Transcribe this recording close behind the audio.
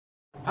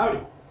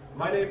Howdy,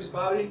 my name is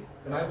Bobby,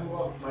 and I blew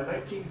up my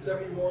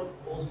 1971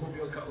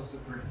 Oldsmobile Cutlass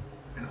Supreme.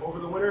 And over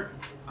the winter,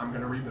 I'm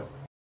going to rebuild.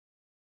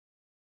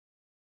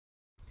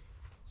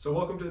 So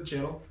welcome to the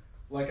channel.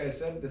 Like I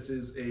said, this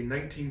is a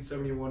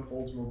 1971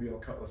 Oldsmobile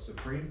Cutlass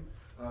Supreme.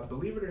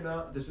 Believe it or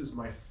not, this is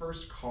my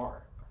first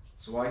car.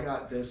 So I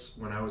got this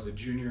when I was a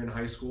junior in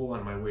high school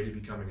on my way to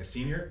becoming a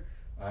senior.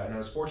 And I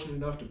was fortunate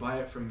enough to buy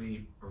it from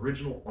the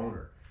original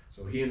owner.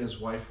 So he and his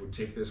wife would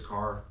take this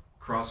car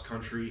cross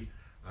country.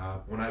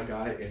 When I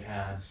got it, it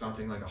had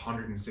something like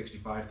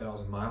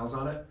 165,000 miles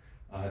on it.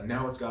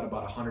 Now it's got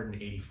about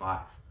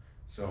 185.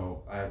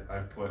 So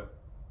I've put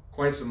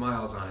quite some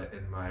miles on it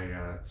in my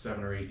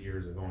 7 or 8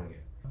 years of owning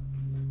it.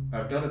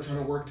 I've done a ton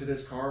of work to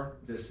this car.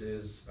 This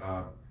is,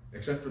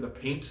 except for the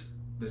paint,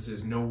 this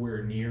is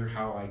nowhere near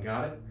how I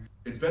got it.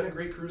 It's been a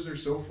great cruiser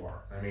so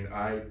far. I mean,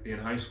 in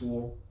high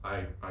school,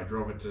 I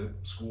drove it to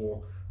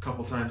school a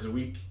couple times a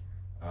week.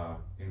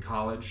 In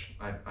college,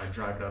 I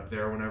drive it up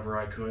there whenever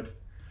I could.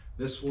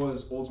 This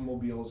was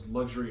Oldsmobile's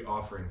luxury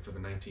offering for the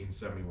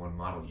 1971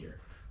 model year.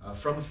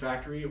 From the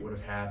factory, it would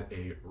have had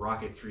a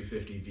Rocket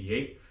 350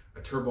 V8,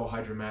 a turbo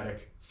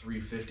hydromatic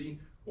 350,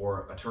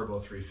 or a turbo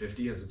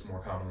 350 as it's more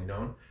commonly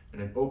known,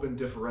 and an open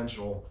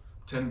differential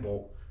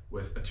 10-bolt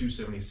with a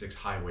 276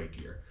 highway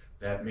gear.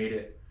 That made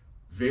it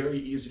very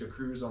easy to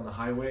cruise on the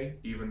highway,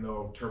 even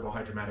though turbo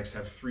hydromatics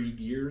have 3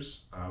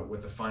 gears,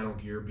 with the final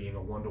gear being a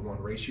 1-to-1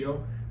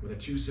 ratio. With a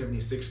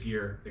 276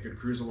 gear, it could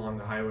cruise along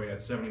the highway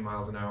at 70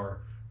 miles an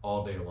hour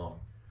all day long.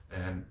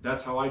 And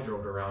that's how I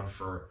drove it around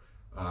for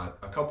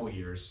a couple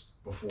years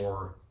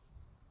before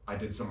I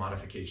did some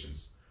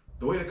modifications.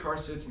 The way the car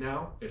sits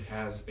now, it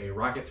has a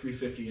Rocket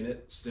 350 in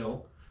it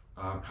still.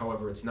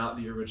 However, it's not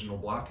the original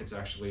block. It's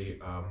actually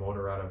a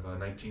motor out of a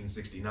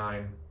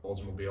 1969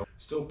 Oldsmobile.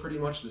 Still pretty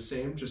much the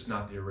same, just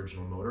not the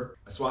original motor.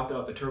 I swapped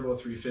out the turbo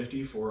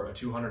 350 for a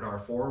 200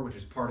 R4, which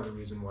is part of the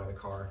reason why the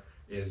car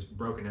is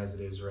broken as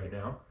it is right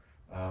now.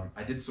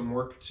 I did some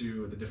work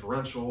to the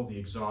differential, the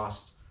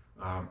exhaust,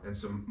 and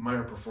some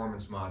minor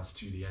performance mods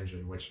to the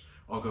engine, which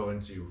I'll go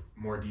into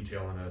more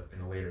detail in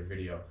a later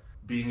video.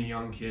 Being a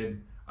young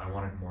kid, I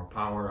wanted more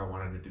power, I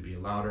wanted it to be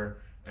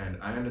louder, and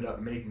I ended up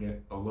making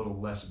it a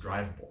little less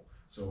drivable.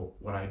 So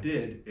what I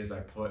did is I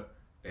put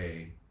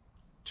a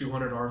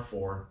 200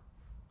 R4,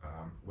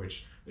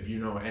 which if you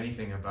know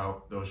anything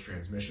about those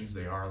transmissions,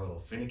 they are a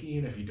little finicky,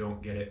 and if you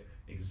don't get it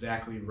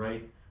exactly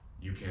right,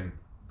 you can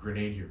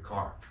grenade your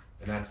car.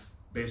 And that's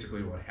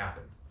basically what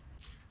happened.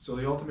 So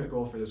the ultimate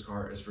goal for this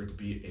car is for it to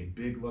be a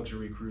big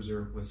luxury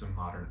cruiser with some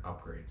modern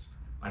upgrades.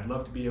 I'd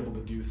love to be able to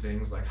do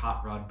things like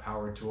hot rod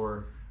power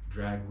tour,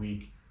 drag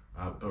week,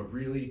 but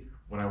really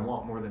what I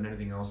want more than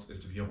anything else is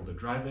to be able to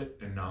drive it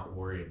and not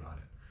worry about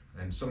it.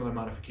 And some of the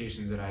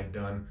modifications that I'd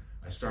done,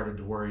 I started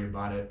to worry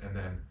about it, and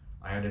then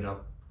I ended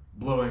up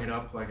blowing it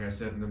up, like I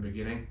said in the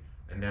beginning,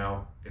 and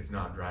now it's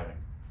not driving.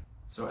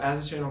 So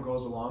as the channel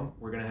goes along,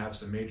 we're gonna have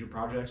some major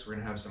projects, we're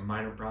gonna have some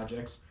minor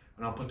projects,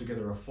 and I'll put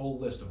together a full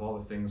list of all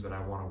the things that I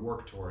want to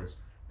work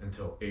towards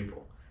until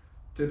April.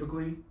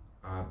 Typically,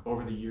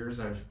 over the years,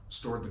 I've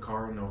stored the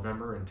car in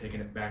November and taken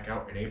it back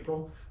out in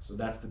April, so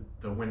that's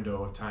the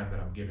window of time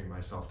that I'm giving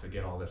myself to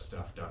get all this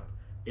stuff done.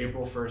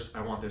 April 1st,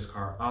 I want this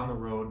car on the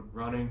road,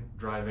 running,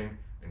 driving,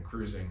 and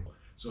cruising.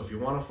 So if you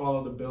want to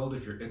follow the build,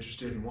 if you're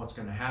interested in what's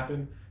going to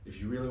happen,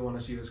 if you really want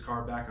to see this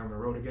car back on the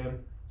road again,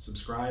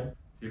 subscribe.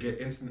 You'll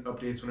get instant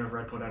updates whenever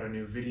I put out a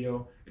new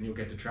video, and you'll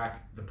get to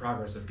track the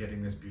progress of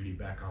getting this beauty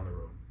back on the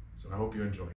road. So I hope you enjoy.